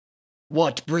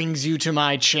What brings you to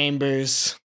my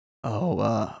chambers?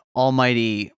 Oh,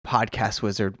 almighty podcast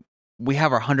wizard. We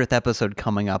have our 100th episode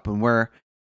coming up, and we're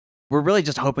really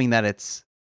just hoping that it's,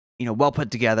 well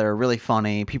put together, really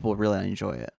funny. People really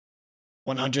enjoy it.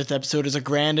 100th episode is a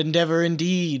grand endeavor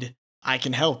indeed. I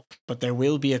can help, but there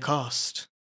will be a cost.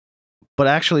 But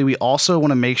actually, we also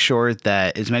want to make sure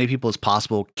that as many people as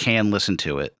possible can listen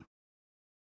to it.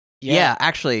 Yeah,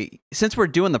 actually, since we're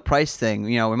doing the price thing,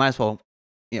 we might as well,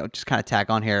 just kind of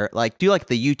tag on here. Like, do like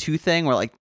the U2 thing where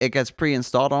like it gets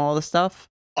pre-installed on all this stuff.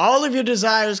 All of your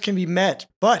desires can be met,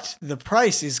 but the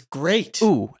price is great.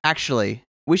 Ooh, actually,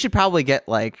 we should probably get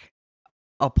like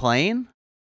a plane.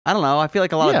 I don't know. I feel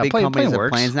like a lot of big companies have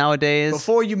planes nowadays.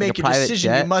 Before you make a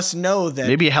decision, you must know that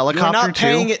maybe a helicopter you're not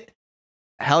paying too.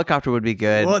 A helicopter would be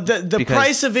good. Well, the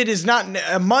price of it is not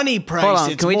a money price. Hold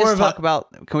on, it's can we more just of talk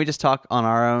about? Can we just talk on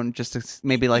our own? Just to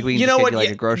maybe like we can just give you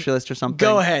like a grocery list or something.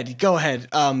 Go ahead.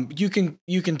 You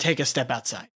can take a step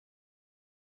outside.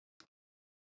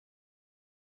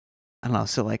 I don't know.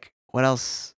 So like, what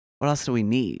else? What else do we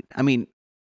need? I mean,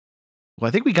 well,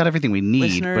 I think we got everything we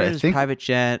need. But I think private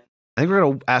jet. I think we're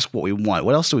gonna ask what we want.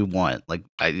 What else do we want? Like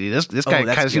this guy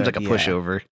kind of seems like a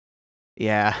pushover.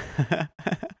 Yeah.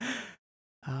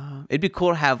 It'd be cool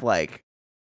to have like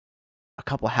a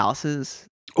couple houses.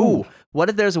 Ooh, what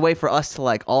if there's a way for us to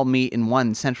like all meet in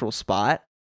one central spot?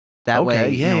 That way,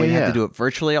 we don't have to do it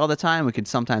virtually all the time. We could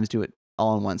sometimes do it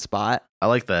all in one spot. I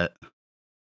like that.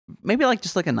 Maybe like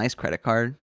just like a nice credit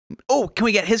card. Oh, can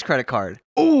we get his credit card?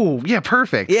 Oh, yeah,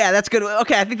 perfect. Yeah, that's good.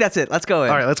 Okay, I think that's it. Let's go in.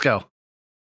 All right, let's go.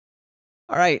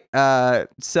 All right.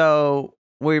 So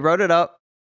we wrote it up.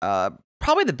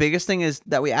 Probably the biggest thing is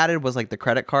that we added was like the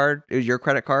credit card. It was your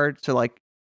credit card. So like,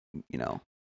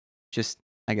 just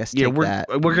I guess take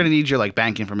we're gonna need your like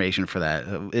bank information for that.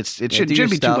 It shouldn't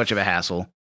be too much of a hassle.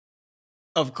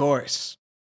 Of course.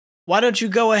 Why don't you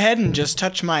go ahead and just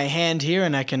touch my hand here,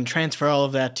 and I can transfer all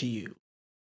of that to you.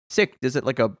 Sick. Is it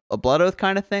like a blood oath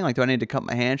kind of thing? Like, do I need to cut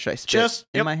my hand? Should I spit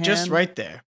in my hand? Just right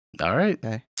there. All right.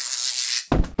 Okay.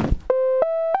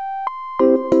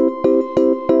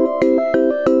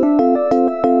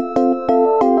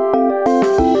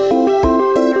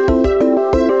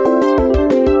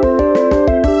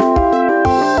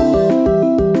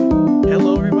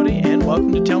 Hello, everybody, and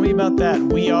welcome to Tell Me About That.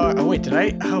 We are... Oh, wait, did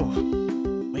I... Oh,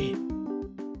 wait.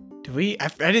 Did we... I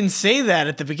didn't say that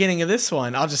at the beginning of this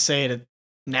one. I'll just say it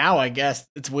now, I guess.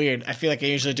 It's weird. I feel like I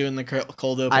usually do in the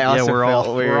cold open. We're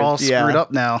all screwed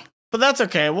up now. But that's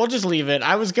okay. We'll just leave it.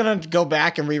 I was going to go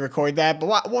back and re-record that,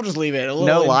 but we'll just leave it.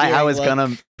 No lie, I was going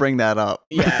to bring that up.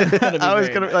 Yeah. I was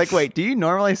going to like, wait, do you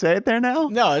normally say it there now?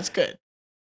 No, it's good.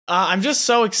 I'm just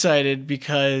so excited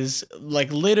because like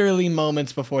literally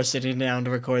moments before sitting down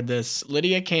to record this,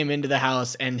 Lydia came into the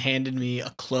house and handed me a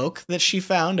cloak that she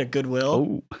found at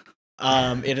Goodwill.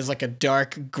 Oh. It is like a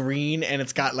dark green and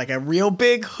it's got like a real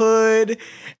big hood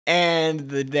and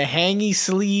the hangy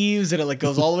sleeves and it like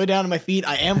goes all the way down to my feet.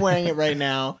 I am wearing it right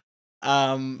now.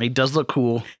 It does look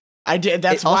cool. I did.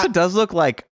 It also does look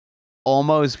like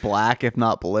almost black, if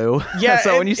not blue. Yeah.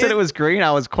 So when you said it was green, I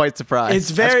was quite surprised.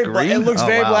 It's very black. It looks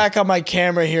very black on my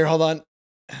camera here. Hold on.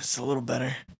 It's a little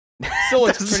better. Still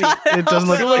looks pretty. It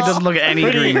doesn't look any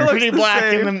greener. Pretty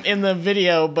black in the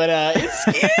video, but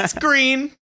it's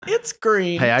green. It's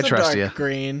green. Hey, it's I trust you.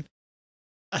 Green.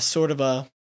 A sort of a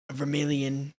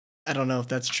vermilion. I don't know if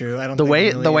that's true. I don't. The way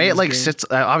it like sits.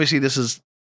 Obviously, this is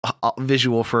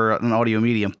visual for an audio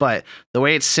medium, but the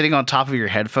way it's sitting on top of your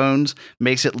headphones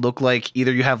makes it look like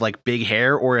either you have like big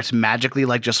hair or it's magically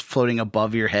like just floating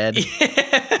above your head.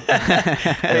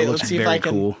 It looks very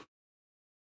cool.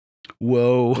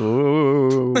 Whoa.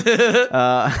 Ooh.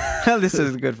 This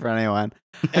is good for anyone.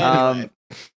 Anyway.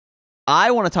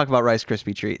 I want to talk about Rice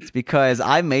Krispie treats because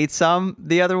I made some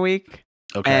the other week.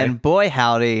 Okay. And boy,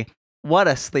 howdy, what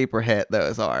a sleeper hit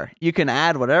those are. You can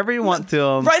add whatever you want to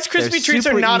them. Rice Krispie treats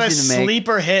are not a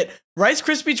sleeper hit. Rice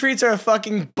Krispie treats are a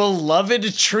fucking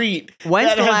beloved treat.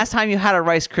 When's the last time you had a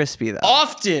Rice Krispie, though?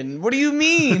 Often. What do you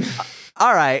mean?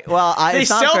 All right. Well, they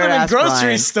sell them in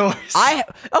grocery stores.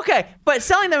 Okay, but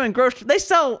selling them in grocery, they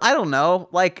sell, I don't know,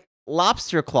 like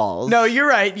lobster claws. No, you're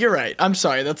right. I'm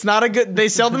sorry. That's not a good. They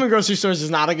sell them in grocery stores is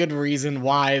not a good reason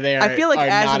why they are. I feel like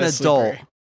as an adult, sleeper.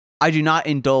 I do not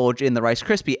indulge in the Rice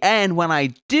Krispie, and when I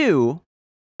do,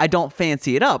 I don't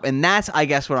fancy it up, and that's, I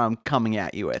guess, what I'm coming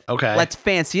at you with. Okay. Let's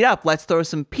fancy it up. Let's throw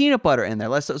some peanut butter in there.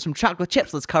 Let's throw some chocolate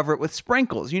chips. Let's cover it with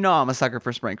sprinkles. You know I'm a sucker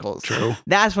for sprinkles. True.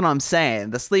 That's what I'm saying.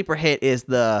 The sleeper hit is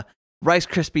the Rice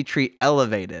Krispie treat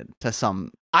elevated to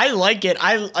some. I like it.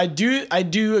 I do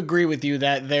agree with you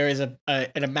that there is an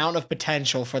amount of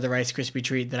potential for the Rice Krispie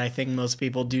treat that I think most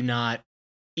people do not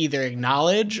either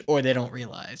acknowledge or they don't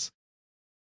realize.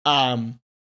 I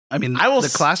mean,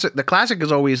 the classic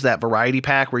is always that variety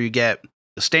pack where you get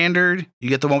the standard, you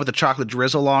get the one with the chocolate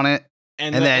drizzle on it,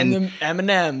 and then the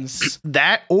M&Ms.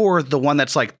 That or the one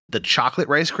that's like the chocolate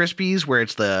Rice Krispies, where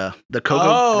it's the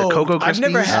cocoa Krispies. I've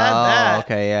never had that.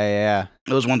 Okay, yeah.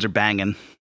 Those ones are banging.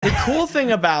 The cool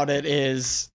thing about it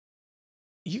is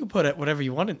you can put it whatever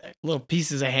you want in there. Little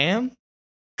pieces of ham,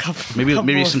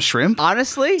 maybe some shrimp.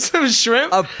 Honestly, some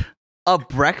shrimp. A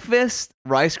breakfast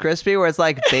Rice Krispie where it's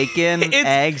like bacon,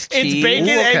 eggs, cheese. It's bacon,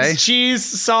 eggs, cheese,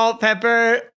 salt,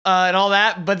 pepper, and all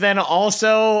that, but then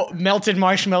also melted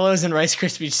marshmallows and Rice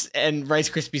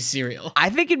Krispies cereal.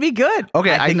 I think it'd be good.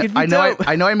 Okay, I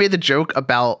know I made the joke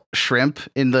about shrimp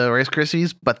in the Rice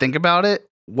Krispies, but think about it.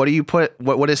 What do you put?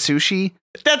 What is sushi?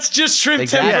 That's just shrimp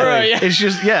tempura. Yeah. It's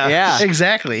just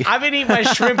exactly. I've been eating my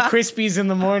shrimp Krispies in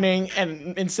the morning,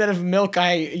 and instead of milk,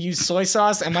 I use soy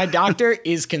sauce, and my doctor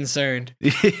is concerned.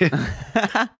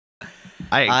 I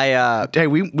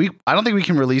don't think we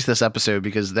can release this episode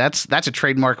because that's a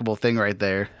trademarkable thing right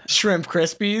there. Shrimp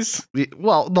Krispies.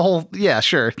 Well, the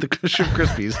shrimp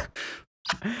Krispies.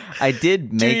 I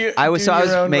did make. I was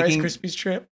making Rice Krispies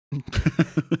trip.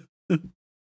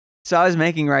 So I was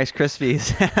making Rice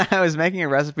Krispies. I was making a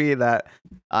recipe that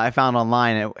I found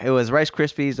online. It was Rice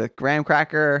Krispies with graham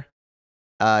cracker,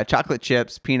 chocolate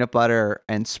chips, peanut butter,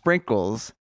 and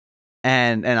sprinkles,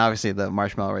 and obviously the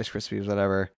marshmallow Rice Krispies,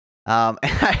 whatever. And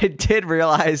I did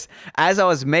realize as I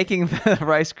was making the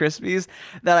Rice Krispies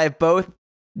that I both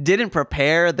didn't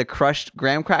prepare the crushed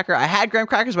graham cracker. I had graham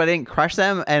crackers, but I didn't crush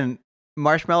them. And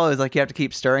marshmallow is like you have to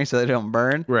keep stirring so they don't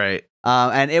burn. Right.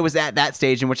 And it was at that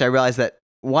stage in which I realized that,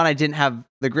 one, I didn't have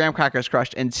the graham crackers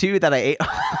crushed, and two, that I ate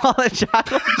all the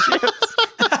chocolate chips.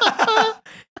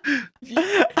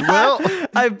 Well,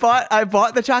 I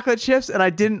bought the chocolate chips, and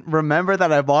I didn't remember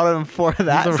that I bought them for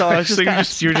that. So I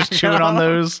was you're just chewing on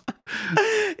those.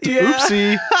 Yeah.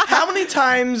 Oopsie. How many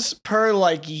times per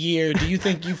year do you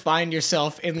think you find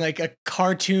yourself in a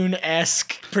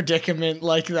cartoon-esque predicament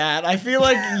like that? I feel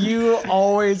like you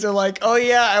always are like, oh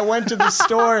yeah, I went to the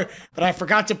store, but I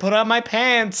forgot to put on my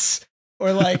pants. Or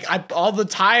all the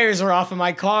tires are off of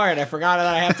my car and I forgot that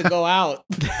I have to go out.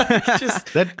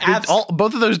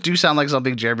 Both of those do sound like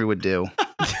something Jeremy would do.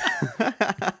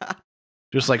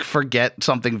 Just forget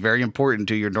something very important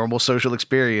to your normal social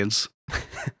experience.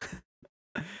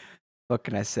 What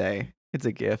can I say? It's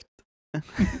a gift.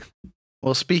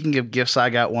 Well, speaking of gifts, I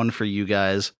got one for you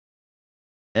guys.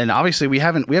 And obviously we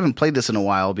haven't played this in a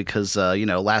while because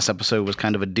last episode was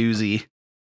kind of a doozy.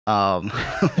 That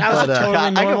was a totally I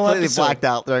normal completely episode. blacked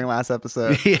out during last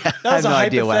episode. Yeah, that was I have a no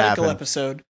idea what hypothetical happened.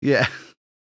 episode. Yeah.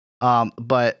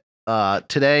 But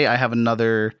today I have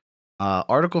another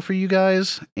article for you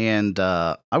guys, and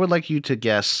I would like you to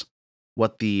guess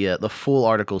what the full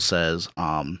article says.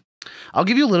 I'll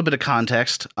give you a little bit of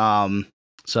context.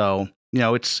 So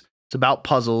it's about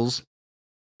puzzles,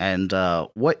 and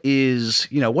what is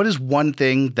one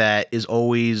thing that is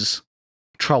always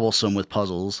troublesome with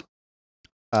puzzles?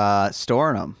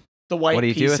 Storing them. The white What do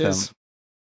you pieces. do with them?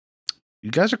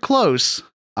 You guys are close.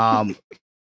 I'll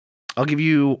give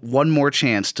you one more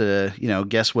chance to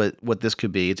guess what this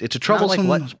could be. It's a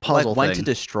troublesome puzzle when thing. to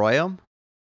destroy them?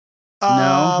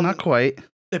 No, not quite.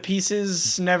 The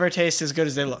pieces never taste as good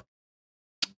as they look.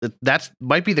 That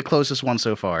might be the closest one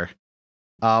so far.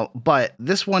 But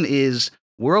this one is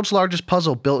world's largest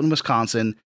puzzle built in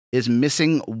Wisconsin is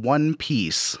missing one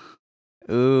piece.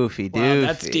 Oofy Wow, doofy.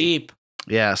 that's deep.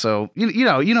 Yeah, so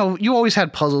you always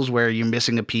had puzzles where you're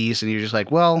missing a piece and you're just like,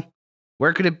 well,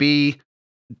 where could it be?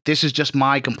 This is just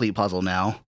my complete puzzle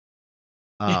now.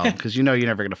 Because you're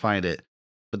never gonna find it.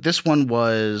 But this one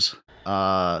was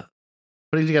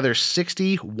putting together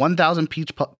 60 1,000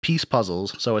 piece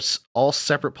puzzles, so it's all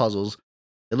separate puzzles.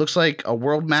 It looks like a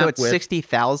world map. So it's with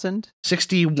 60,000?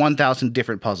 61,000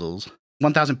 different puzzles,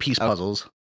 1,000 piece puzzles.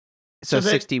 So So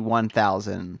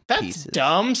 61,000 That's pieces.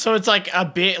 dumb. So it's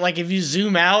a bit if you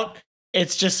zoom out,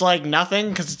 it's just nothing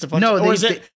because it's a bunch. No, or is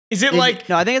it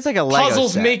No, I think it's like a Lego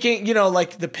puzzles set. making I don't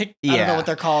know what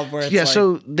they're called. Where it's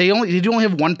so they do only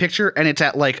have one picture, and it's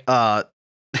at like a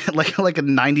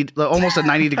 90, almost a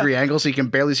 90-degree angle, so you can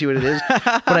barely see what it is.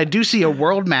 But I do see a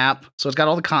world map, so it's got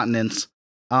all the continents,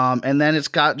 and then it's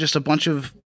got just a bunch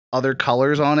of other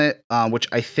colors on it, which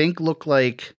I think look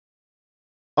like.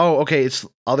 Oh, okay. It's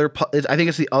other. I think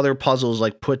it's the other puzzles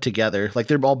put together,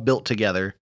 they're all built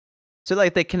together. So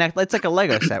they connect. It's like a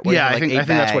Lego set. Where Yeah, you have, I think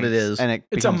that's what it is. And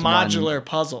it's a becomes modular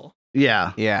puzzle.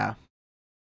 Yeah, Yeah.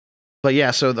 but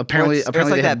yeah. So apparently, It's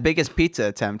apparently like they that had, biggest pizza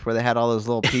attempt where they had all those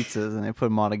little pizzas and they put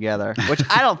them all together, which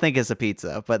I don't think is a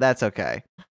pizza, but that's okay.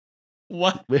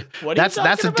 What? That's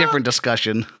a different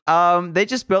discussion. They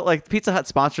just built like Pizza Hut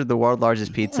sponsored the world's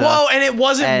largest pizza. Whoa, and it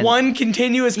wasn't one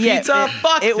continuous pizza?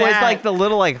 Fuck it that. was like the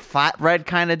little like flatbread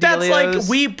kind of deal. That's like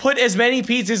we put as many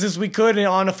pizzas as we could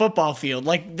on a football field.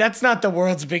 Like that's not the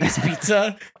world's biggest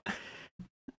pizza.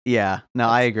 Yeah, no,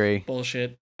 I agree.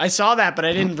 Bullshit. I saw that, but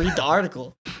I didn't read the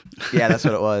article. Yeah, that's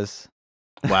what it was.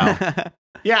 Wow.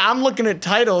 Yeah, I'm looking at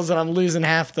titles and I'm losing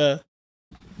half the.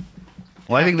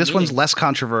 Well, I think this one's less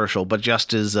controversial, but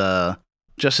just as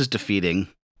defeating.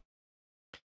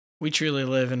 We truly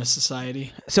live in a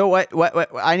society. So what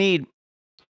I need.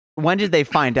 When did they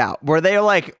find out? Were they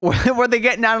like were they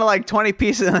getting down to like 20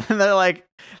 pieces and they're like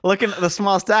looking at the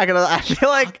small stack and I feel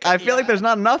like there's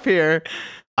not enough here.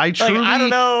 I don't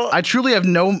know. I truly have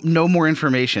no more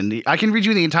information. I can read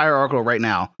you the entire article right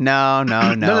now. No.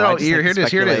 Here it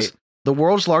is. The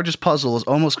world's largest puzzle is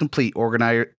almost complete.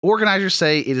 Organizers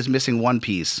say it is missing one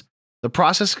piece. The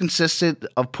process consisted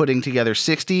of putting together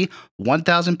 60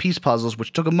 1,000-piece puzzles,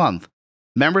 which took a month.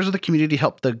 Members of the community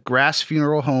helped the Grass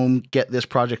Funeral Home get this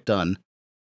project done.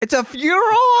 It's a funeral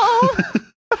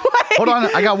home? Hold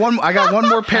on, I got one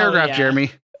more paragraph,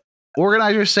 Jeremy.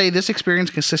 Organizers say this experience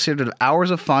consisted of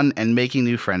hours of fun and making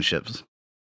new friendships.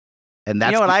 And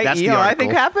that's what I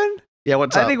think happened? Yeah,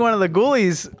 what's up? I think one of the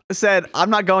ghoulies said,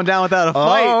 "I'm not going down without a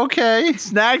fight." Oh, okay.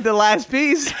 Snagged the last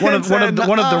piece. One of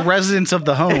the residents of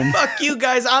the home. Fuck you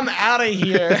guys! I'm out of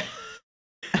here.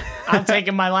 I'm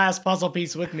taking my last puzzle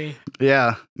piece with me.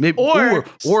 Yeah, maybe. Or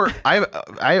I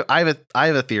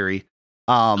have a theory.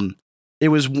 It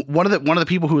was one of the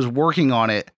people who was working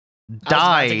on it died.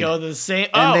 I was about to go the same.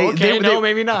 Oh, okay. No,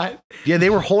 maybe not. Yeah, they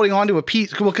were holding on to a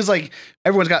piece because like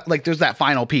everyone's got like there's that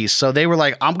final piece, so they were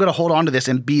like, I'm gonna hold on to this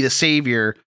and be the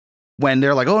savior. When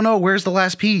they're like, oh no, where's the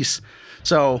last piece?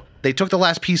 So they took the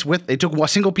last piece they took a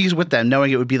single piece with them,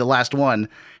 knowing it would be the last one.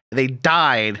 They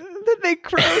died. Then they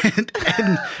croaked.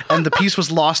 and the piece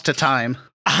was lost to time.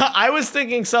 I was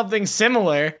thinking something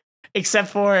similar, except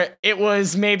for it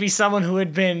was maybe someone who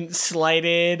had been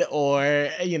slighted or,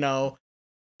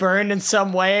 burned in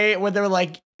some way where they were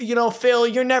like, Phil,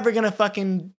 you're never going to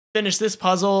fucking finish this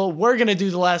puzzle. We're going to do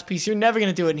the last piece. You're never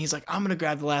going to do it. And he's like, I'm going to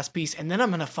grab the last piece and then I'm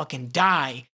going to fucking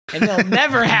die. And they'll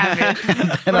never have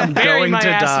it. And I'm going to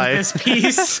die. With this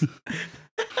piece.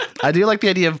 I do like the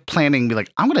idea of planning, be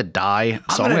like, I'm going to die,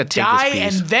 so I'm going to take this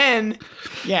piece. And then,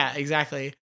 yeah,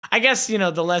 exactly. I guess, the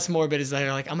less morbid is that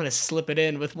they're like, I'm going to slip it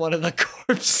in with one of the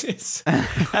corpses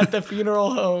at the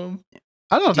funeral home.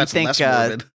 I don't know if that's less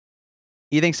morbid.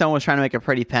 You think someone was trying to make a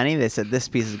pretty penny? They said this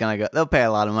piece is going to go. They'll pay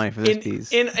a lot of money for this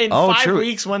piece. In 5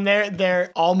 weeks, when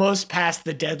they're almost past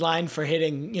the deadline for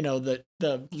hitting,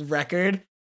 the record,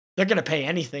 they're going to pay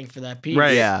anything for that piece.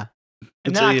 Right. Yeah.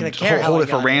 And they're not going to care. Hold it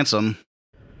for ransom.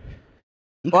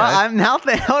 Okay. Well, I'm now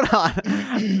hold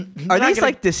on. Are these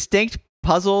like distinct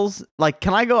puzzles? Like,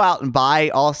 can I go out and buy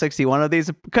all 61 of these?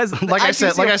 Because like I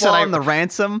said, on the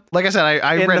ransom. Like I said,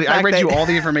 I read you all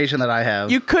the information that I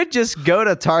have. You could just go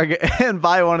to Target and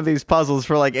buy one of these puzzles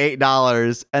for like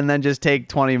 $8 and then just take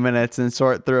 20 minutes and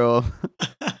sort through them.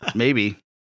 Maybe.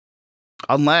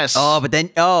 Unless.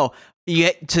 You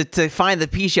get to find the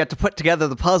piece, you have to put together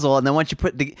the puzzle, and then once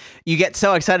you get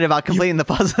so excited about completing the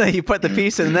puzzle that you put the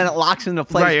piece in, and then it locks into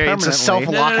place permanently. It's a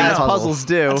self-locking puzzle. Puzzles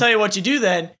do. I'll tell you what you do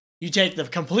then. You take the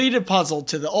completed puzzle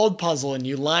to the old puzzle, and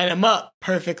you line them up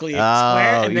perfectly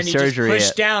square, and then you just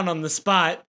push down on the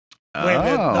spot where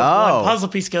the one puzzle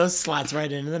piece goes, slots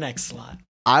right into the next slot.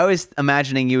 I was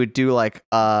imagining you would do like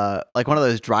one of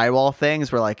those drywall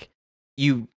things where like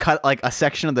you cut like a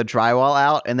section of the drywall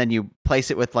out and then you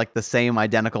place it with like the same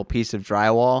identical piece of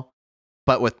drywall,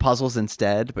 but with puzzles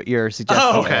instead. But you're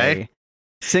suggesting a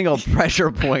single pressure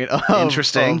point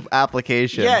of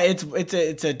application. Yeah, it's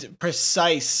a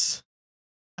precise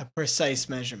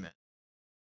measurement.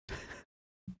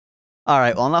 All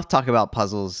right, well, enough talk about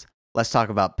puzzles. Let's talk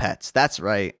about pets. That's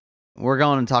right. We're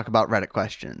going to talk about Reddit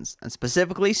questions, and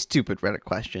specifically stupid Reddit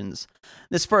questions.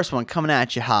 This first one coming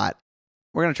at you hot.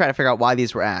 We're going to try to figure out why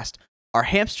these were asked. Are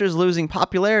hamsters losing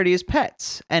popularity as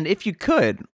pets? And if you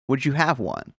could, would you have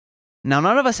one? Now,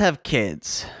 none of us have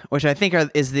kids, which I think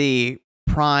is the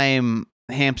prime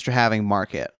hamster having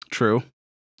market. True.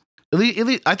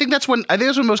 I think that's when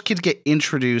most kids get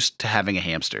introduced to having a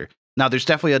hamster. Now, there's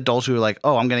definitely adults who are like,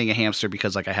 "Oh, I'm getting a hamster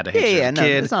because like I had a hamster as a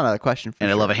kid." It's not a question.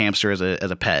 I love a hamster as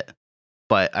a pet.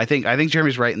 But I think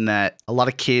Jeremy's right in that a lot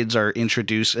of kids are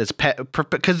introduced as pet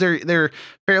because they're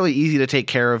fairly easy to take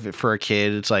care of for a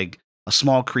kid. It's like a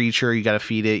small creature. You got to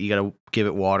feed it. You got to give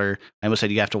it water. I almost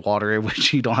said you have to water it,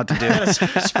 which you don't have to do. You got to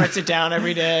spritz it down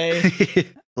every day.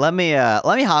 Let me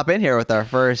hop in here with our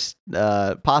first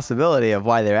possibility of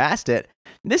why they asked it.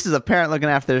 This is a parent looking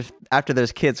after their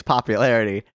kids'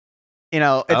 popularity. You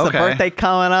know, it's a birthday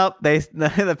coming up.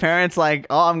 The parents like,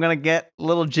 oh, I'm gonna get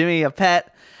little Jimmy a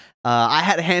pet. I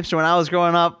had a hamster when I was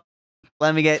growing up.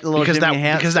 Let me get little Jimmy a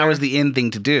hamster. Because that was the in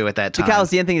thing to do at that time. Because that was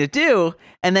the in thing to do.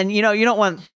 And then, you know, you don't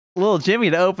want little Jimmy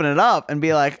to open it up and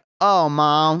be like, oh,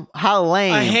 Mom, how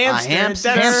lame. A hamster?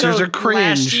 Hamsters are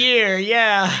cringe. Last year,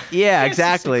 yeah. Yeah,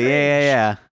 exactly.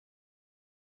 Yeah.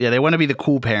 Yeah, they want to be the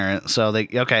cool parent. So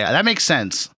that makes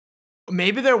sense.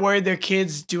 Maybe they're worried their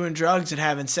kids doing drugs and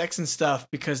having sex and stuff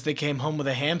because they came home with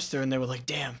a hamster and they were like,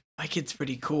 damn, my kid's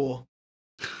pretty cool.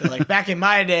 They're like, back in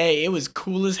my day, it was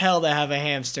cool as hell to have a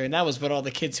hamster. And that was what all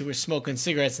the kids who were smoking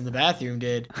cigarettes in the bathroom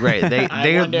did. Right.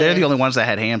 They're the only ones that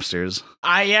had hamsters.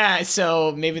 Yeah.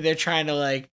 So maybe they're trying to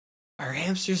like, are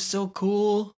hamsters still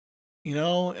cool? You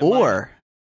know? Or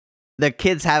the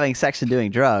kids having sex and doing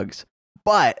drugs.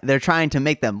 But they're trying to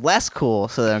make them less cool,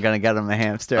 so they're going to get them a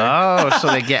hamster. Oh, so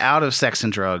they get out of sex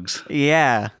and drugs.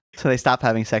 Yeah. So they stop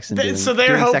having sex and doing sex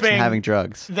and having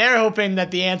drugs. They're hoping that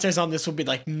the answers on this will be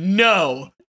like, no,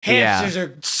 hamsters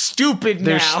are stupid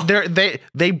now.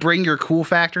 They bring your cool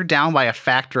factor down by a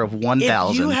factor of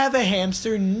 1,000. If you have a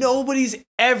hamster, nobody's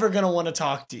ever going to want to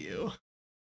talk to you.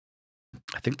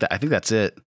 I think that's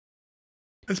it.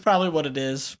 That's probably what it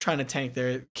is. Trying to tank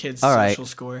their kids' social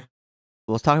score.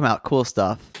 Well, talking about cool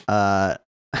stuff.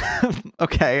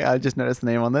 Okay, I just noticed the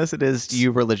name on this. It is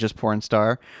You Religious Porn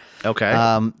Star.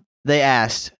 Okay. They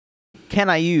asked, can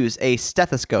I use a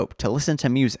stethoscope to listen to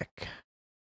music?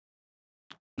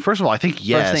 First of all, I think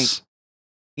yes.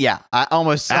 Yeah, I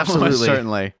almost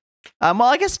certainly. Well,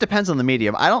 I guess it depends on the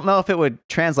medium. I don't know if it would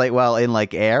translate well in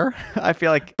like air. I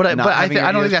feel like, but I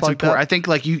don't think that's important. I think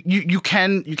like you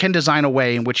can design a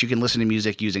way in which you can listen to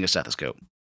music using a stethoscope.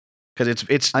 Because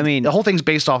it's the whole thing's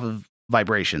based off of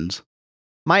vibrations.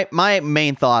 My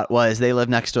main thought was they live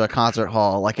next to a concert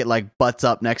hall, like it like butts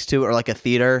up next to it, or like a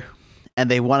theater, and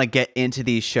they want to get into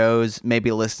these shows, maybe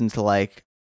listen to like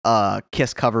a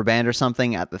Kiss cover band or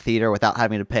something at the theater without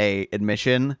having to pay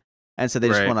admission, and so they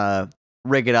just want to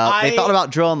rig it up. They thought about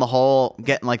drilling the hole,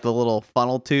 getting like the little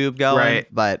funnel tube going,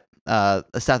 but a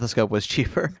stethoscope was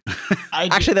cheaper.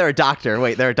 Actually, they're a doctor.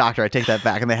 Wait, they're a doctor. I take that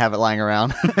back, and they have it lying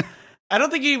around. I don't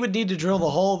think you would need to drill the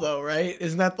hole, though, right?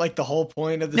 Isn't that like the whole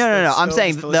point of this? No. I'm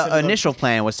saying the initial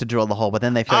plan was to drill the hole, but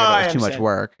then they figured it was too much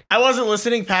work. I wasn't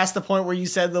listening past the point where you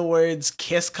said the words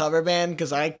Kiss cover band,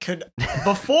 because I could,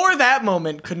 before that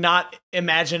moment, could not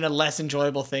imagine a less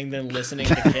enjoyable thing than listening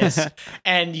to Kiss.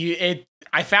 And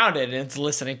I found it, and it's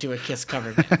listening to a Kiss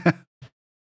cover band.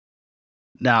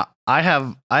 Now, I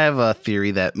have a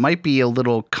theory that might be a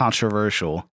little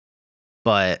controversial,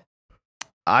 but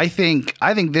I think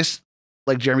this,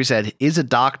 like Jeremy said, is a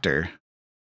doctor,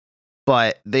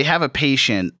 but they have a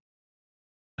patient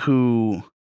who,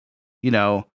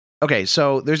 okay,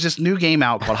 so there's this new game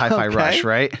out called Hi-Fi Rush,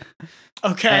 right?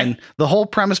 Okay. And the whole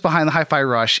premise behind the Hi-Fi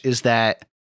Rush is that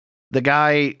the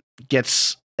guy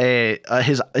gets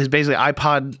his basically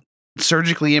iPod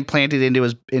surgically implanted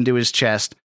into his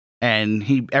chest,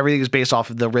 and everything is based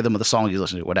off of the rhythm of the song he's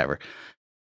listening to, whatever.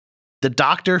 The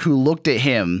doctor who looked at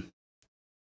him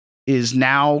is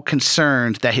now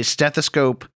concerned that his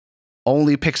stethoscope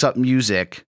only picks up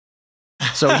music.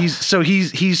 So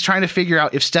he's trying to figure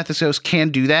out if stethoscopes can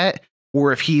do that,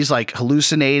 or if he's like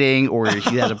hallucinating, or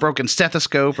he has a broken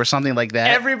stethoscope or something like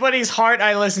that. Everybody's heart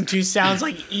I listen to sounds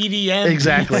like EDM.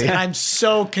 Exactly. And I'm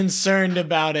so concerned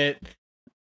about it.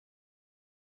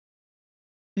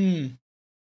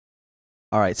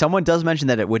 All right. Someone does mention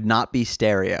that it would not be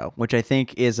stereo, which I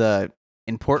think is a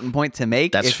important point to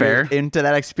make. That's fair. Into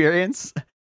that experience.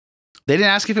 They didn't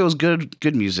ask if it was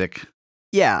good music.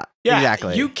 Yeah,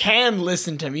 exactly. You can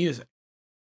listen to music.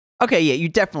 Okay, yeah, you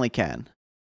definitely can.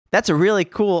 That's a really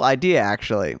cool idea,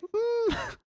 actually. It's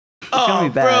gonna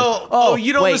be bad. Bro. Oh,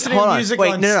 you don't listen to music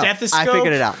on stethoscope?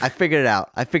 I figured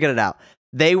it out.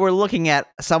 They were looking at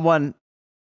someone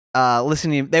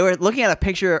listening. They were looking at a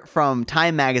picture from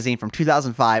Time magazine from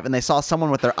 2005, and they saw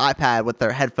someone with their iPad with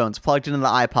their headphones plugged into the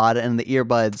iPod and the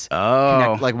earbuds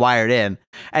wired in.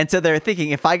 And so they're thinking,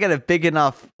 if I get a big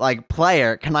enough like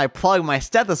player, can I plug my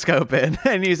stethoscope in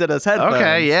and use it as headphones?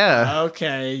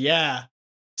 Okay, yeah.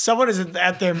 Someone is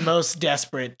at their most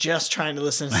desperate, just trying to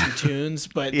listen to some tunes,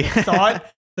 but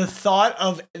the thought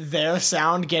of their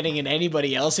sound getting in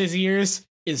anybody else's ears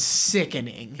is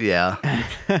sickening. Yeah.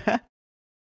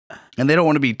 And they don't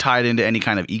want to be tied into any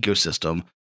kind of ecosystem.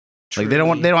 Truly.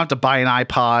 Like they don't have to buy an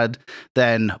iPod,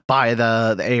 then buy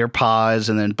the AirPods,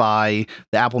 and then buy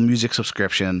the Apple Music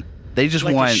subscription. They just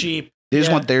want a sheep. They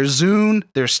just want their Zune,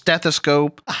 their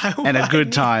stethoscope, and a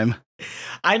good time.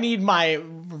 I need my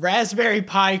Raspberry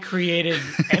Pi created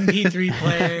MP3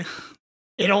 player.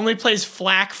 It only plays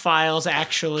FLAC files,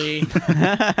 actually,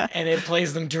 and it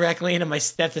plays them directly into my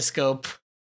stethoscope.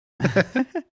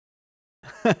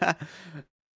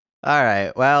 All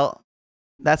right. Well,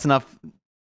 that's enough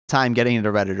time getting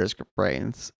into Redditors'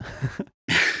 brains.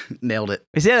 Nailed it.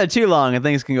 If you stay there too long, and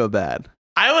things can go bad.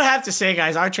 I would have to say,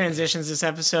 guys, our transitions this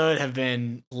episode have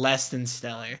been less than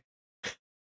stellar.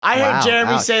 I heard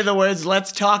Jeremy say the words,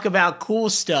 "Let's talk about cool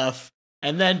stuff,"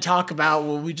 and then talk about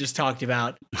what we just talked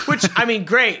about. Which, I mean,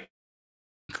 great.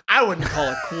 I wouldn't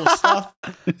call it cool stuff.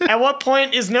 At what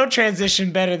point is no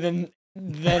transition better than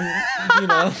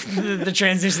the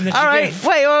transition that you gave?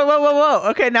 Wait, whoa.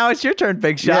 Okay, now it's your turn,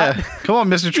 Big Shot. Yeah. Come on,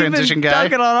 Mr. Transition You've been guy.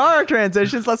 dunking on our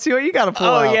transitions. Let's see what you got to pull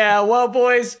out. Oh, yeah. Well,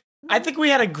 boys, I think we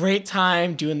had a great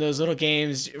time doing those little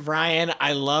games. Ryan,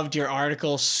 I loved your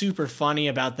article. Super funny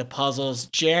about the puzzles.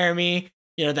 Jeremy,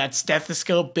 that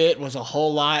stethoscope bit was a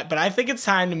whole lot. But I think it's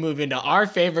time to move into our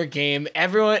favorite game.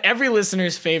 Every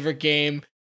listener's favorite game.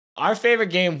 Our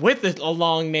favorite game with a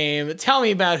long name. Tell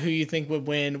me about who you think would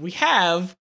win. We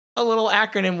have a little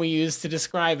acronym we use to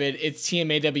describe it. It's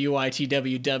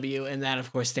TMAWYTWW, and that,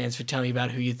 of course, stands for Tell Me About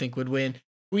Who You Think Would Win.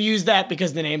 We use that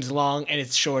because the name's long, and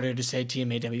it's shorter to say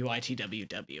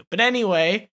TMAWYTWW. But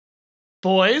anyway,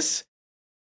 boys.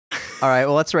 All right,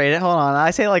 well, let's rate it. Hold on.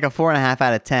 I say like a 4.5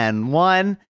 out of 10.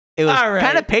 1, it was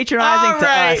kind of patronizing to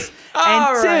us.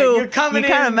 And 2, you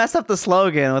kind of messed up the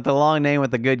slogan with the long name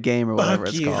with the good game or whatever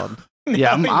it's called.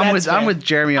 Yeah, I'm with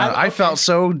Jeremy on it. I felt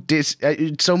so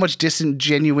much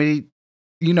disingenuity.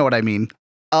 You know what I mean?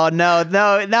 Oh no!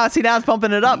 Now it's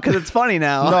pumping it up because it's funny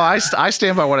now. No, I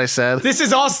stand by what I said. This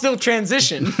is all still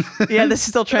transition. Yeah, this is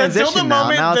still transition now.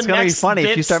 Now it's gonna be funny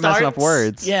if you start messing up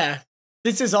words. Yeah,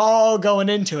 this is all going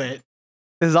into it.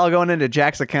 This is all going into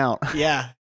Jack's account. Yeah.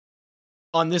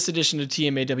 On this edition of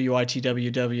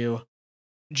TMAWYTWW,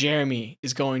 Jeremy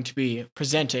is going to be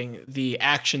presenting the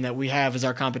action that we have as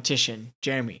our competition.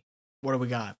 Jeremy, what do we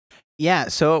got? Yeah,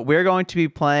 so we're going to be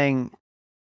playing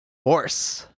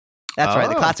Horse. That's right,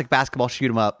 the classic basketball shoot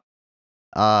 'em up.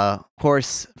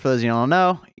 Horse, for those of you who don't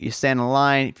know, you stand in a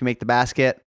line. If you make the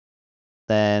basket,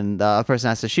 then the other person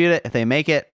has to shoot it. If they make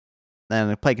it, then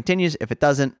the play continues. If it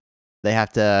doesn't, they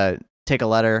have to take a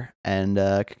letter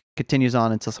and continues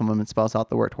on until someone spells out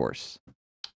the word horse.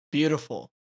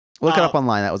 Beautiful. Look it up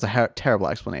online. That was a terrible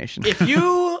explanation. If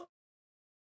you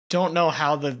don't know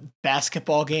how the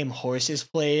basketball game Horse is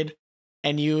played,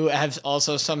 and you have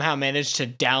also somehow managed to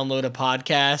download a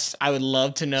podcast, I would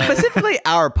love to know. Specifically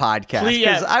our podcast.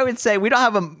 Because I would say we don't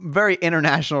have a very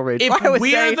international reach. If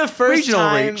we are the first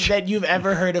time that you've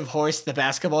ever heard of Horse, the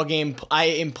basketball game, I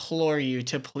implore you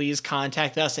to please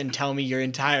contact us and tell me your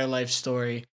entire life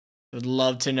story. I would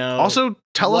love to know. Also,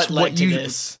 tell us what you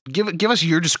this. Give us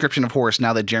your description of Horse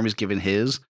now that Jeremy's given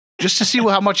his, just to see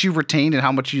how much you've retained and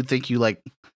how much you think you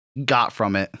got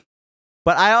from it.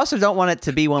 But I also don't want it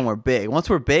to be when we're big. Once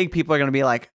we're big, people are going to be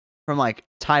from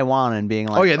Taiwan and being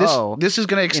like, oh yeah, this is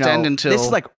going to extend until this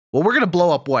is well, we're going to blow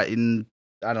up in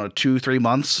I don't know 2-3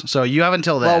 months. So you have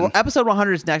until then. Well, episode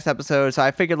 100 is next episode, so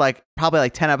I figured probably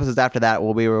 10 episodes after that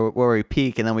will be where we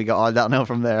peak, and then we go all downhill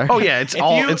from there. Oh yeah,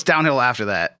 it's downhill after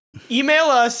that. Email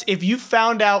us if you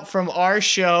found out from our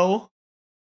show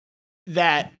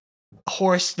that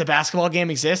Horse, the basketball game,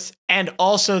 exists, and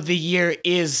also the year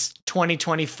is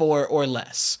 2024 or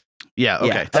less. Yeah, okay.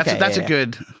 Yeah, That's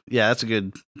a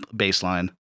good baseline.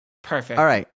 Perfect. All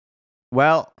right.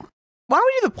 Well, why don't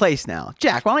we do the place now?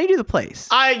 Jack, why don't you do the place?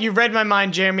 You read my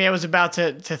mind, Jeremy. I was about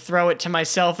to throw it to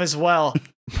myself as well.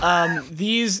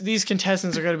 These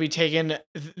contestants are going to be taking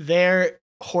their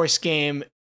horse game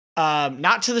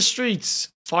not to the streets,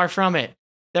 far from it.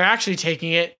 They're actually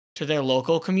taking it to their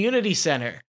local community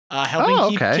center.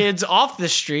 Helping keep kids off the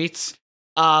streets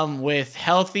with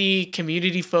healthy,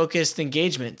 community-focused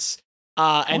engagements.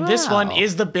 And this one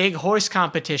is the Big Horse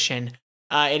Competition.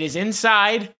 It is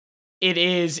inside. It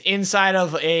is inside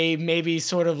of a maybe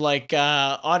sort of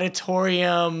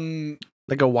auditorium.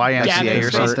 Like a YMCA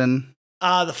or something.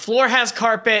 The floor has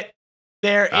carpet.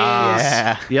 There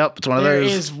is... Yep, it's one of those.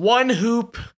 There is one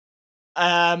hoop,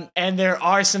 and there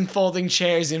are some folding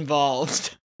chairs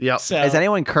involved. Yep. So, is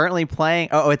anyone currently playing?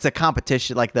 Oh, it's a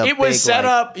competition It was set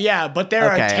up, yeah, but there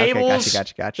are tables.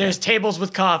 Gotcha. There's tables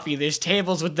with coffee. There's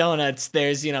tables with donuts.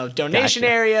 There's donation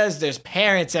areas. There's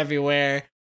parents everywhere.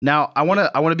 Now I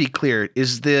want to be clear.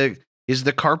 Is the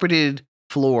carpeted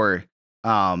floor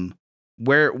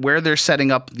where they're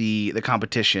setting up the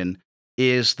competition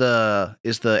is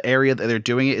the area that they're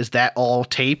doing it? Is that all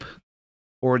tape,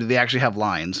 or do they actually have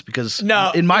lines? Because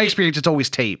in my experience, it's always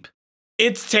tape.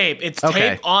 It's tape. It's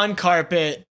Okay. tape on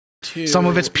carpet. To Some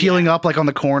of it's peeling up like on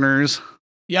the corners,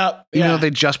 Yep. even Yeah. though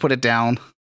they just put it down.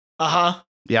 Uh-huh.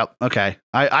 Yep. Okay.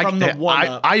 From the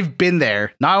one-up. I've been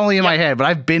there. Not only in my head, but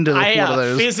I've been to one of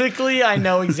those. Physically, I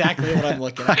know exactly what I'm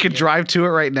looking at. I could drive to it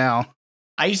right now.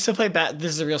 I used to play this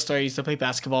is a real story. I used to play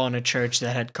basketball in a church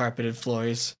that had carpeted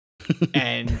floors.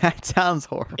 And That sounds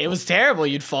horrible. it was terrible.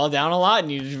 You'd fall down a lot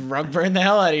and you'd rug burn the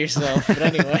hell out of yourself. But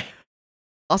anyway,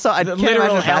 Also, I The can't literal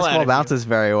imagine hell out basketball of you. bounces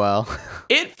very well.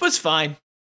 it was fine.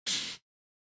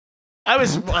 I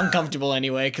was uncomfortable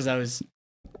anyway because I was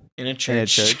in a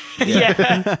church. church.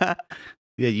 Yeah.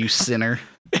 Yeah, you sinner.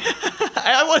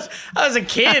 I was a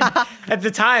kid at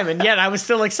the time, and yet I was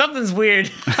still like, something's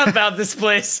weird about this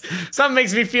place. Something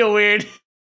makes me feel weird.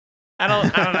 I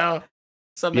don't know.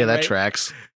 Something, Yeah, that right?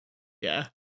 tracks. Yeah.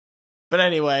 But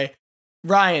anyway,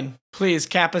 Ryan, please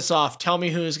cap us off. Tell me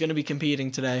who's going to be competing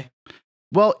today.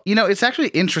 Well, it's actually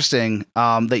interesting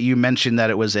that you mentioned that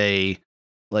it was a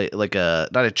like a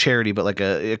not a charity, but like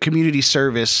a community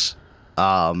service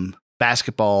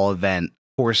basketball event,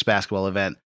 horse basketball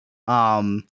event.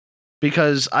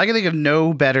 Because I can think of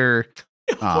no better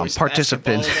Horse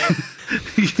participant. basketball event.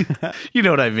 You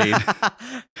know what I mean.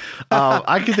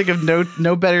 I can think of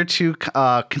no better two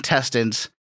contestants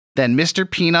than Mr.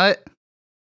 Peanut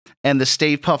and the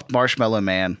Stay Puft Marshmallow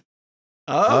Man.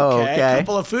 Oh, okay. okay. A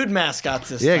couple of food mascots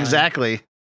this Yeah, time. exactly.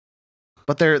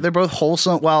 But they're both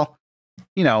wholesome. Well,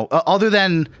 other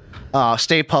than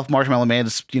Stay Puft Marshmallow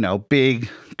Man's big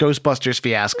Ghostbusters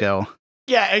fiasco.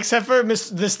 Yeah, except for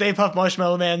the Stay Puft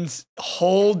Marshmallow Man's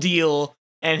whole deal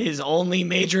and his only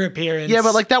major appearance. Yeah,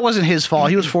 but like that wasn't his fault.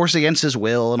 He was forced against his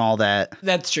will and all that.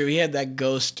 That's true. He had that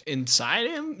ghost inside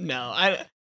him. No, I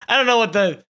don't know what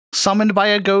the Summoned by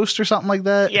a ghost or something like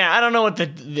that. I don't know what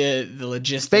the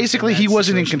logistics. Basically, of that he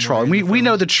wasn't in situation control. were And in the we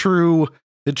know film.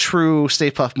 the true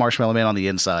Stay Puft Marshmallow Man on the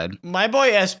inside. My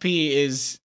boy SP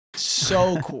is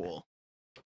so cool.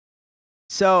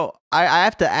 So I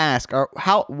have to ask,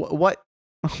 what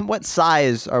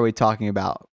size are we talking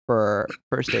about for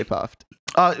Stay Puft?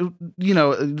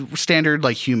 Standard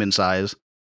like human size.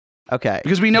 Okay.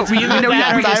 Because we know we either know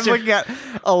that or we I'm looking at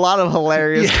a lot of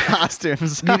hilarious Yeah.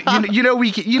 costumes.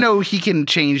 he can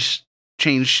change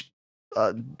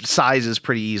sizes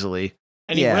pretty easily.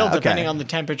 And he Yeah, will, okay. depending on the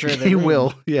temperature of the He room.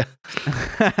 will, yeah.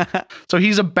 So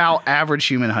he's about average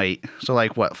human height. So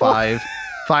like what,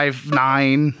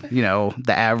 5'9",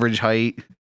 the average height.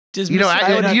 Does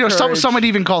Some would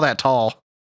even call that tall.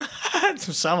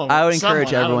 some of them. I would encourage Someone,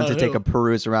 I don't everyone know to take who. a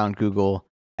peruse around Google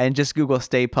and just Google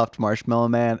Stay Puft Marshmallow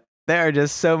Man. There are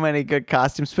just so many good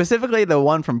costumes, specifically the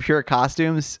one from Pure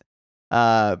Costumes,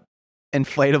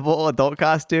 inflatable adult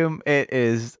costume. It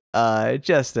is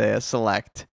just a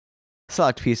select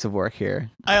piece of work here.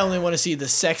 I only want to see the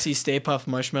sexy Stay Puft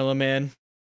Marshmallow Man.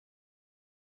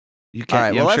 You can. All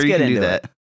right, Yeah, well, I'm let's sure you get can do into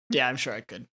that. Yeah, I'm sure I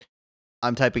could.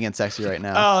 I'm typing in sexy right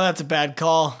now. Oh, that's a bad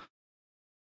call.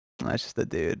 That's just a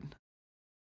dude.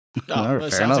 Oh, All right, well,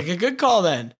 fair sounds enough. like a good call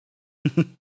then.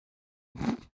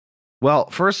 Well,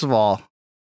 first of all,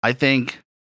 I think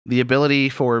the ability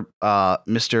for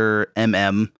Mr.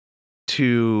 MM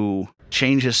to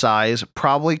change his size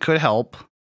probably could help.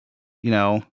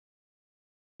 Depending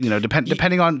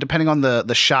on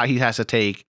the shot he has to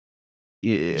take.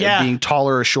 Yeah. Being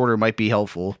taller or shorter might be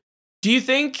helpful. Do you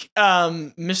think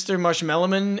Mr.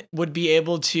 Marshmallowman would be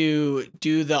able to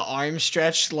do the arm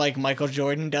stretch like Michael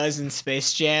Jordan does in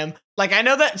Space Jam? Like, I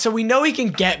know that, so we know he can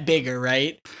get bigger,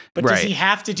 right? But does Right. he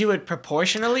have to do it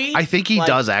proportionally? I think he Like,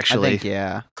 does I actually. think,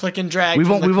 yeah. Click and drag. We've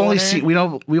from the only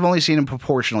corner? we've only seen him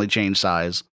proportionally change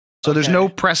size. So there's Okay. no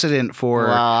precedent for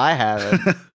Well, I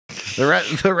haven't.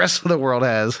 the rest of the world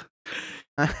has.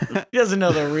 He doesn't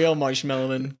know the real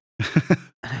Marshmallowman.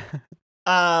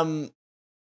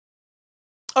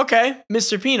 Okay,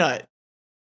 Mr. Peanut.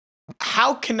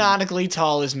 How canonically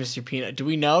tall is Mr. Peanut? Do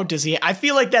we know? Does he? I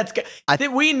feel like I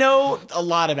think we know a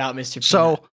lot about Mr. Peanut.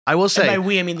 So I will and say by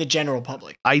we, I mean the general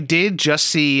public. I did just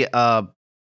see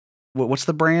what's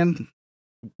the brand?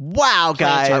 Wow,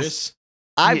 guys. Planters.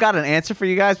 I've got an answer for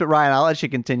you guys, but Ryan, I'll let you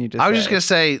continue to I was say. just gonna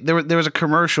say there was a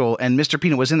commercial and Mr.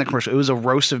 Peanut was in the commercial. It was a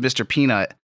roast of Mr.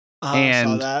 Peanut, I saw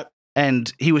and- that.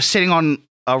 and he was sitting on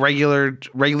a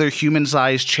regular human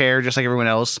sized chair just like everyone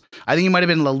else. I think he might have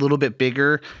been a little bit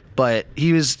bigger, but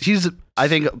he's I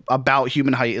think about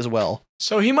human height as well.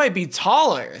 So he might be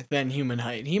taller than human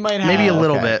height. He might have Maybe a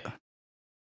little okay. bit.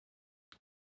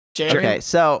 Jerry?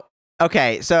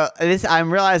 Okay, so this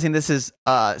I'm realizing this is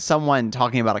someone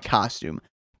talking about a costume,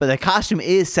 but the costume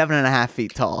is 7.5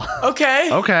 feet tall. Okay.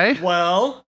 Okay.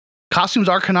 Well, Costumes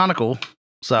are canonical.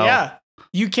 So yeah.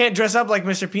 You can't dress up like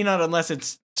Mr. Peanut unless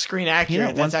it's screen accurate.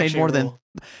 Peanut once That's made actually more a than. rule.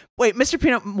 Wait, Mr.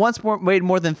 Peanut once weighed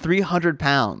more than 300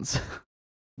 pounds.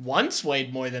 Once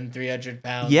weighed more than 300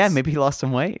 pounds. Yeah, maybe he lost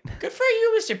some weight. Good for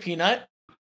you, Mr. Peanut.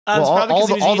 Well, It's probably 'cause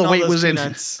he was all eating the weight those was in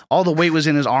peanuts. all the weight was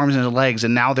in his arms and his legs,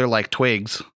 and now they're like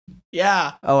twigs.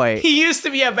 Yeah. Oh wait. He used to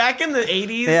be, back in the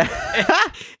 80s, Yeah.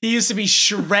 he used to be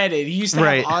shredded. He used to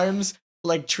Right. have arms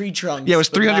like tree trunks. Yeah, it was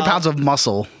but 300 now- pounds of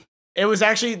muscle. It was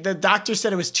actually, the doctor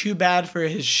said it was too bad for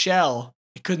his shell.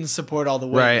 It couldn't support all the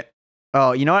weight. Right.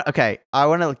 Oh, you know what? Okay, I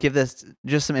want to give this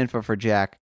just some info for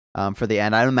Jack for the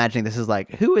end. I'm imagining this is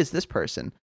like, who is this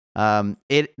person?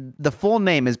 The full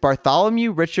name is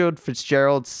Bartholomew Richard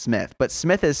Fitzgerald Smith, but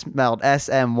Smith is spelled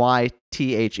Smythe.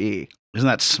 Isn't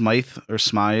that Smythe or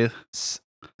Smythe?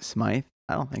 Smythe?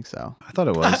 I don't think so. I thought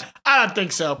it was. I don't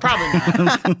think so. Probably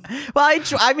not. Well,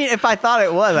 I mean, if I thought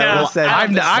it was, I would No, have said. I've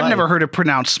Smythe. never heard it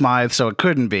pronounced Smythe, so it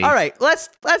couldn't be. All right, let's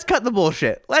cut the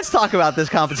bullshit. Let's talk about this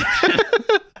competition.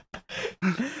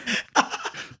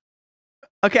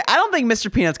 Okay, I don't think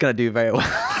Mr. Peanut's gonna do very well.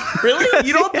 Really?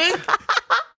 You don't think?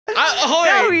 Hold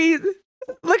No, on. he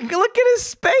look at his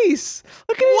space.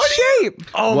 Look at his shape.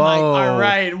 Oh my! Whoa. All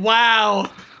right. Wow.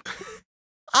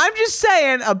 I'm just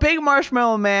saying, a big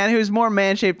marshmallow man who's more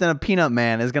man-shaped than a peanut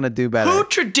man is gonna do better. Who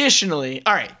traditionally?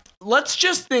 All right. Let's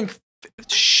just think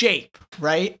shape,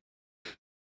 right?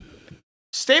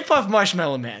 Stay Puft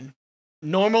Marshmallow Man,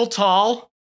 normal, tall,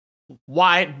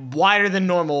 wider than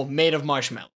normal, made of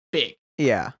marshmallow, big.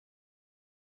 Yeah.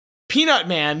 Peanut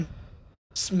Man,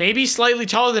 maybe slightly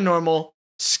taller than normal,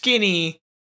 skinny,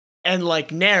 and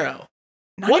like narrow.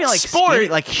 Not What even, like sport- skinny,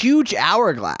 like huge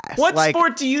hourglass. What like,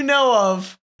 sport do you know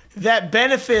of that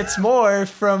benefits more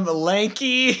from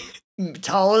lanky,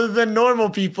 taller than normal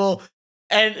people,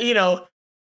 and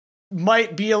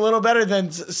might be a little better than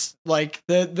like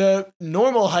the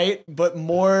normal height, but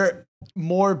more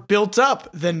built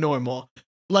up than normal?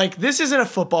 Like, this isn't a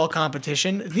football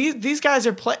competition. These guys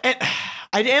are playing.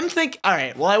 I am think. All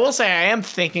right. Well, I will say I am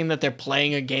thinking that they're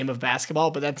playing a game of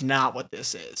basketball, but that's not what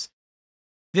this is.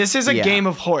 This is a Yeah. game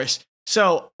of horse.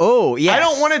 So Oh, yeah. I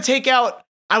don't want to take out.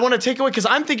 I want to take away because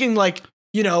I'm thinking like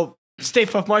Stay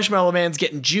Puft Marshmallow Man's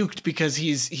getting juked because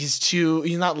he's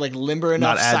not like limber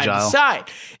enough Not side to agile. side.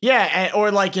 Yeah,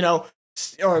 or like or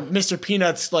Mr.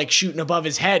 Peanut's like shooting above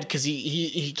his head because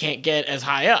he can't get as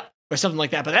high up or something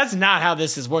like that. But that's not how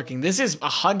this is working. This is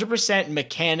 100%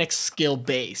 mechanics skill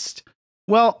based.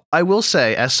 Well, I will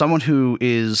say, as someone who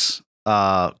is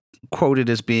quoted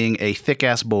as being a thick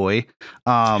ass boy,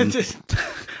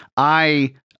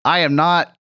 I am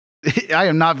not. I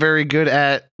am not very good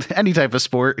at any type of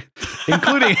sport,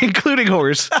 including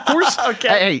horse. Horse. Okay.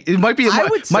 Hey, it might be I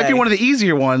would might be say- one of the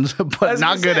easier ones, I but was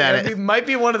not gonna good say, at it it. might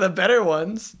be one of the better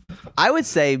ones. I would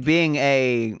say being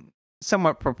a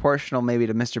somewhat proportional maybe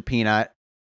to Mr. Peanut,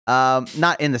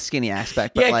 not in the skinny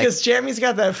aspect, but Yeah, like because Jeremy's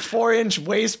got that 4-inch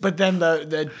waist, but then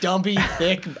the dumpy,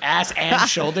 thick ass and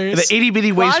shoulders. The itty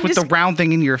bitty Well, waist I'm with the just- round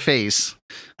thing in your face.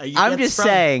 You I'm get just sprung.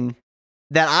 saying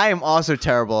that I am also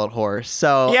terrible at horse.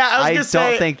 So Yeah, I was I gonna don't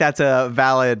say- think that's a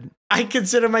valid. I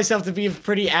consider myself to be a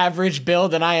pretty average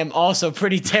build, and I am also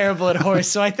pretty terrible at horse.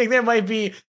 So I think there might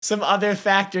be some other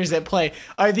factors at play.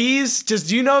 Are these just?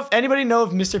 Do you know if anybody know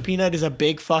if Mr. Peanut is a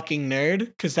big fucking nerd?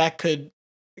 Because that could.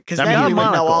 Because I then mean, we would know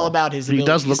monocle. all about his. He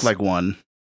does abilities. look like one.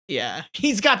 Yeah,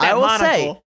 he's got I that will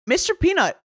monocle. say, Mr.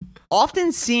 Peanut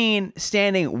often seen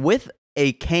standing with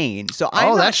a cane. So I'm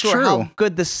Oh, not that's sure how true.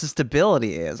 good the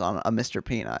stability is on a Mr.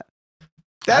 Peanut.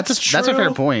 That's a fair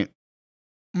true. point.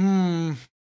 Mm.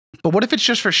 But what if it's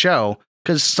just for show?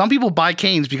 Because some people buy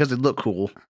canes because they look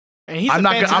cool. And he's I'm a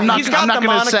not gonna- fancy- I'm not- he's got I'm not the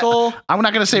gonna say- monocle. I'm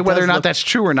not going to say It whether does or not look- that's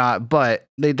true or not, but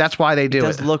that's why they It do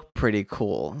does it. look pretty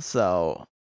cool. So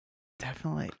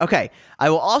definitely. Okay. I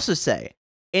will also say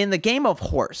in the game of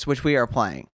horse, which we are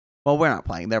playing, well, we're not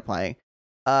playing, they're playing.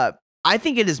 I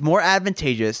think it is more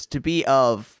advantageous to be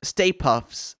of Stay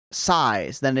Puft's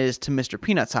size than it is to Mr.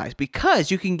 Peanut size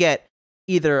because you can get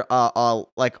either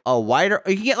a wider, or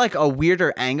you can get like a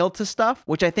weirder angle to stuff,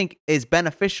 which I think is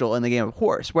beneficial in the game of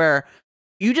horse, where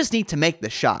you just need to make the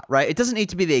shot, right? It doesn't need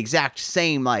to be the exact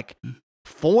same like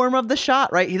form of the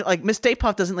shot, right? Like Miss Stay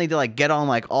Puft doesn't need to like get on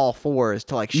like all fours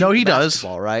to like shoot No, he the does.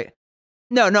 basketball, right?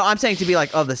 No, I'm saying to be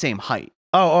like of the same height.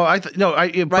 But Right, if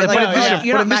like,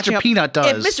 you're not matching Mr. up- Peanut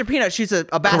does, If Mr. Peanut shoots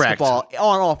a basketball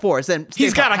on all fours, then Stay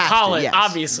He's got to Puft has call it. yes.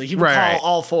 Obviously, he would Right, call right.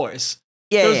 all fours.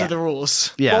 Yeah, Those yeah. are the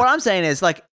rules. yeah, But what I'm saying is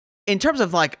like in terms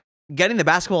of like getting the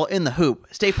basketball in the hoop,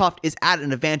 Stay Puft is at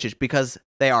an advantage because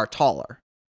they are taller.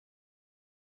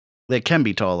 they can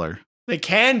be taller. They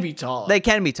can be tall. They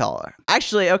can be taller.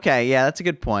 Actually, okay, yeah, that's a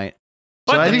good point.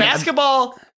 But So I the think-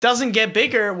 basketball doesn't get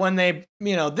bigger when they,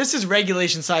 this is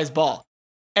regulation size ball.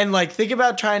 And like, think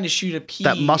about trying to shoot a pea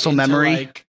That muscle into, memory.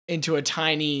 like, into a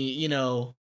tiny,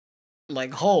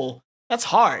 like hole. That's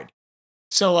hard.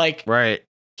 So like, Right.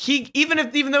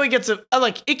 even though he gets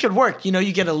like, it could work.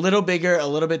 You get a little bigger, a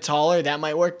little bit taller, that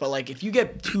might work. But like, if you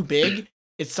get too big,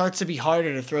 it starts to be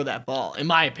harder to throw that ball, in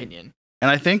my opinion. And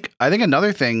I think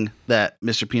another thing that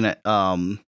Mr. Peanut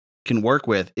can work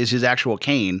with is his actual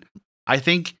cane. I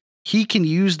think he can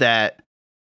use that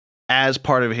as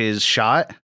part of his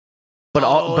shot.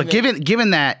 But given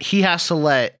that he has to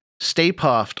let Stay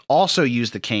Puft also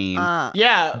use the cane.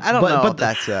 Yeah, I don't know if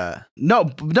that's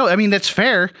no. I mean, that's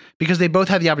fair because they both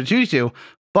have the opportunity to.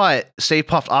 But Stay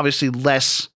Puft obviously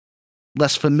less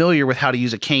familiar with how to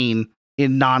use a cane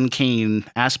in non-cane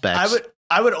aspects.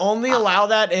 I would only allow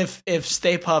that if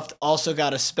Stay Puft also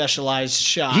got a specialized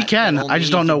shot. He can. I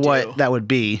just don't know what that would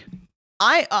be.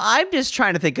 I'm just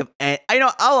trying to think of.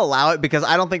 I'll allow it because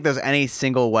I don't think there's any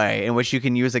single way in which you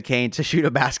can use a cane to shoot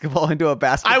a basketball into a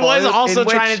basketball. I was also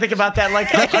trying to think about that.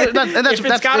 Like,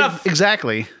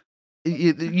 exactly.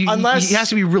 Unless he has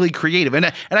to be really creative,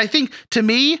 and I think to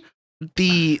me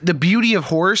the beauty of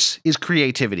horse is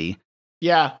creativity.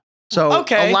 Yeah. So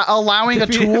allowing a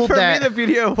tool for that me, the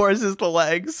beauty of horse is the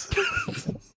legs.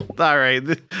 All right,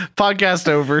 the podcast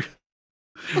over.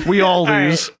 We all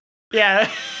lose. Right. Yeah.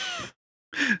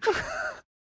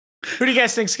 Who do you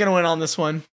guys think's gonna win on this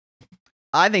one?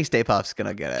 I think Stay Puft's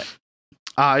gonna get it.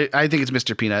 I think it's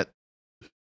Mr. Peanut.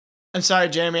 I'm sorry,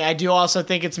 Jeremy. I do also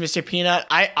think it's Mr. Peanut.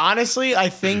 I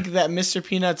think that Mr.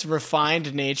 Peanut's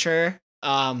refined nature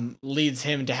leads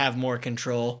him to have more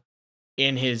control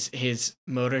in his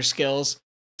motor skills.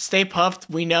 Stay Puft,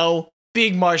 we know,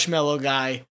 big marshmallow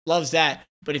guy, loves that.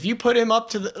 But if you put him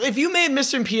up to if you made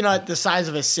Mr. Peanut the size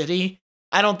of a city,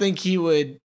 I don't think he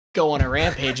would go on a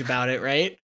rampage about it,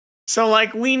 right? So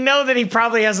like, we know that he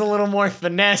probably has a little more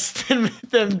finesse than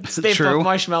Stay Puft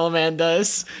Marshmallow Man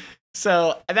does.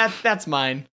 So that's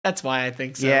mine. That's why I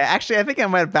think so. Yeah, actually, I think I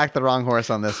might have backed the wrong horse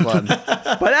on this one.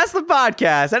 But that's the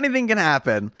podcast. Anything can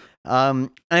happen. And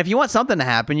if you want something to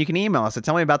happen, you can email us at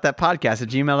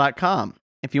tellmeaboutthatpodcast@gmail.com.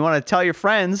 If you want to tell your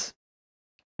friends,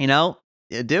 do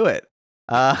it.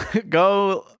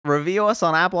 Go review us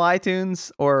on Apple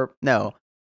iTunes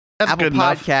That's Apple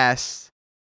Podcasts.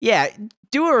 Yeah,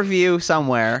 do a review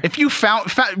somewhere. If you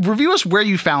review us where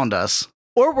you found us.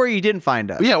 Or where you didn't find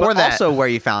us. Yeah, or that. Also where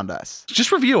you found us.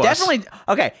 Just review us.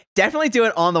 Definitely do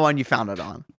it on the one you found it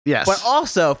on. Yes. But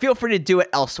also, feel free to do it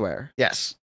elsewhere.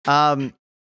 Yes.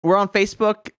 We're on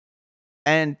Facebook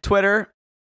and Twitter,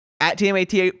 at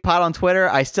TMAT Pod on Twitter.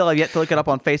 I still have yet to look it up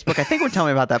on Facebook. I think we're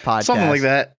telling me about that podcast. Something like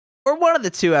that. We're one of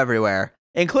the two everywhere,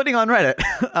 including on Reddit.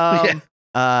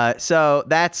 So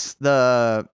that's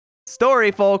the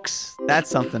story, folks. That's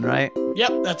something, right?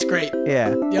 Yep, that's great. Yeah.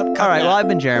 Yep. All right, well, I've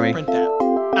been Jeremy. Print that.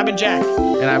 I've been Jack.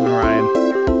 And I've been Ryan.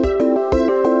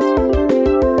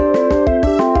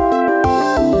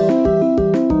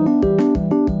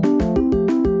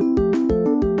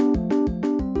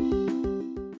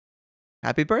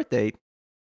 Happy birthday.